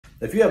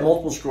If you have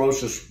multiple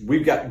sclerosis,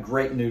 we've got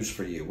great news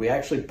for you. We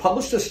actually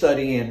published a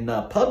study in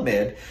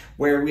PubMed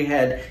where we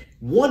had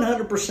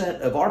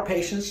 100% of our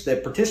patients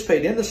that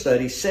participated in the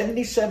study,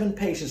 77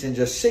 patients in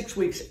just 6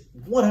 weeks,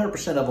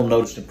 100% of them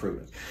noticed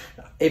improvements.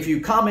 If you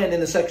comment in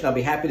the section, I'll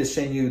be happy to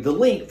send you the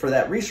link for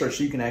that research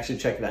so you can actually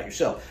check it out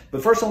yourself.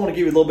 But first, I want to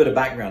give you a little bit of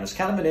background. It's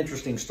kind of an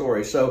interesting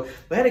story. So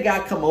we had a guy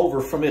come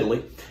over from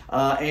Italy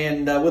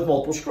with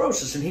multiple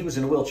sclerosis, and he was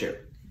in a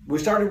wheelchair. We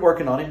started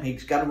working on him.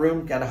 He's got a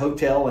room, got a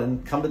hotel,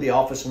 and come to the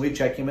office, and we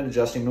check him and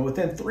adjust him. And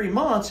within 3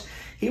 months,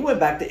 he went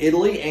back to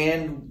Italy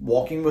and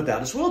walking without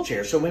his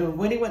wheelchair. So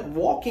when he went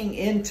walking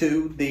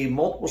into the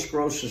multiple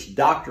sclerosis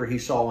doctor he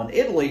saw in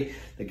Italy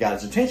that got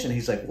his attention,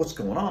 he's like, "What's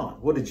going on?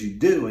 What did you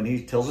do?" And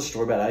he tells a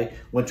story about, "I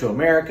went to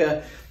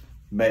America,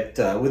 met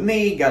with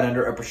me, got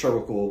under upper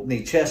cervical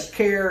knee chest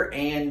care,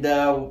 and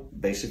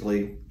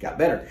basically got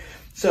better."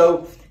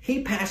 So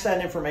he passed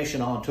that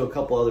information on to a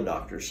couple other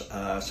doctors,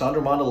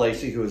 Sandro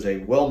Mondolesi, who is a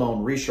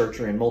well-known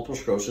researcher in multiple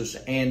sclerosis,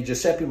 and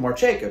Giuseppe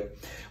Marcheca.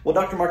 Well,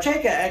 Dr.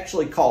 Marcheca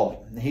actually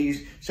called me.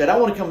 He said, "I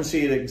want to come and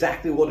see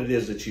exactly what it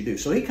is that you do."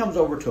 So he comes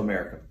over to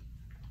America,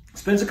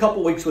 spends a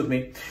couple weeks with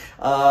me,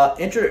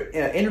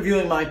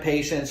 interviewing my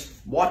patients,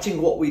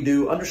 watching what we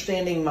do,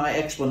 understanding my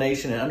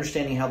explanation and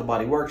understanding how the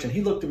body works. And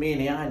he looked at me in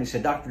the eye and he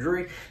said, "Dr.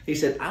 Drury," he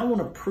said, "I want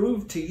to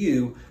prove to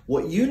you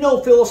what you know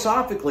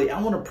philosophically. I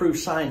want to prove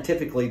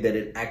scientifically that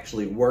it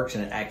actually works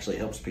and it actually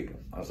helps people."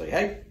 I was like,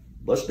 "Hey,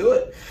 let's do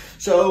it."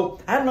 So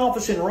I had an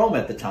office in Rome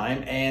at the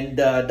time, and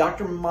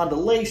Dr.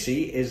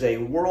 Mondolesi is a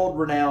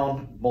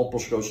world-renowned multiple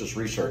sclerosis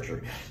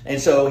researcher. And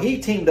so he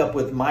teamed up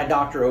with my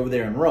doctor over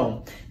there in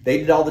Rome. They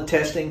did all the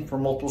testing for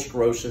multiple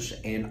sclerosis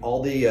and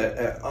all the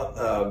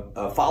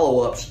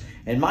follow-ups.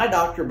 And my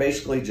doctor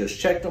basically just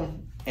checked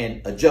them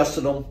and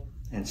adjusted them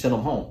and sent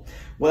them home.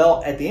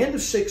 Well, at the end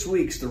of 6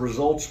 weeks, the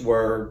results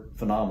were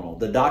phenomenal.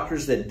 The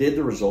doctors that did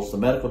the results, the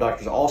medical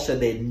doctors, all said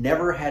they'd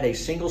never had a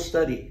single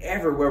study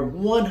ever where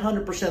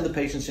 100% of the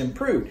patients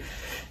improved.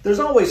 There's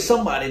always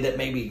somebody that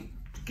maybe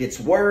gets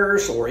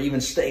worse or even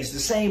stays the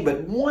same,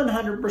 but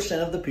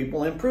 100% of the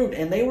people improved.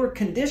 And they were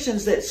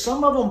conditions that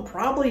some of them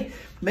probably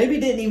maybe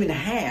didn't even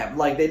have,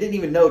 like they didn't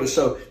even notice.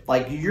 So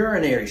like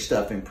urinary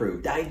stuff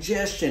improved,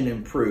 digestion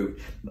improved,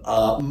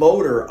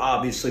 motor,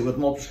 obviously with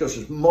multiple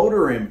sclerosis,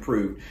 motor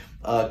improved,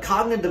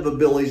 cognitive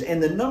abilities,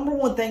 and the number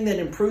one thing that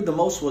improved the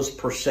most was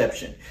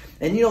perception.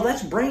 And you know,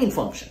 that's brain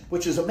function,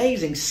 which is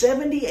amazing.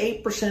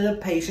 78%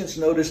 of patients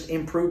noticed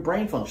improved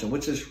brain function,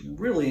 which is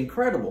really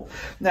incredible.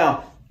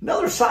 Now,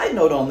 another side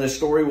note on this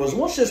story was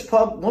once this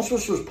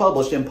was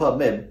published in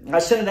PubMed, I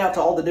sent it out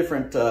to all the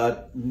different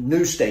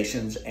news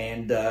stations,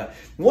 and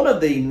one of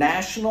the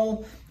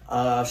national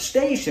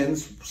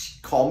stations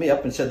called me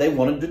up and said they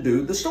wanted to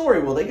do the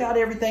story. Well, they got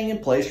everything in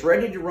place,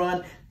 ready to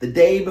run. The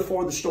day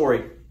before the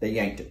story, they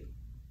yanked it.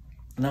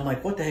 And I'm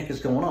like, what the heck is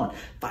going on?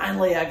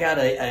 Finally, I got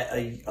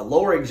a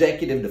lower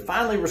executive to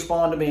finally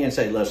respond to me and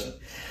say, "Listen,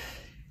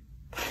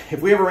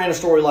 if we ever ran a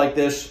story like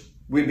this,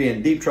 we'd be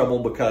in deep trouble,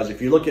 because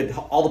if you look at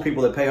all the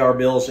people that pay our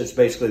bills, it's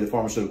basically the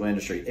pharmaceutical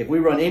industry. If we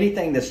run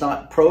anything that's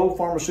not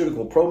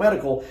pro-pharmaceutical,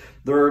 pro-medical,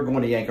 they're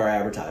going to yank our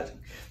advertising."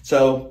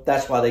 So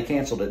that's why they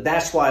canceled it.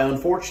 That's why,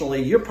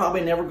 unfortunately, you're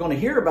probably never going to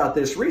hear about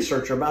this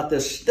research or about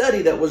this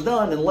study that was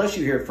done unless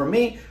you hear it from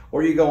me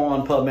or you go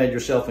on PubMed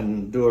yourself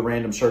and do a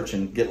random search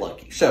and get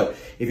lucky. So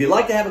if you'd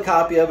like to have a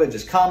copy of it,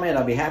 just comment.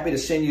 I'll be happy to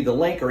send you the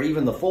link or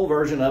even the full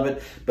version of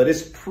it. But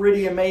it's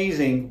pretty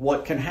amazing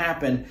what can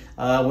happen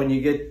when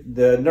you get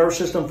the nervous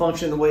system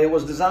function the way it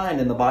was designed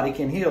and the body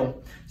can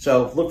heal.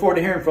 So look forward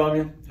to hearing from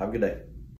you. Have a good day.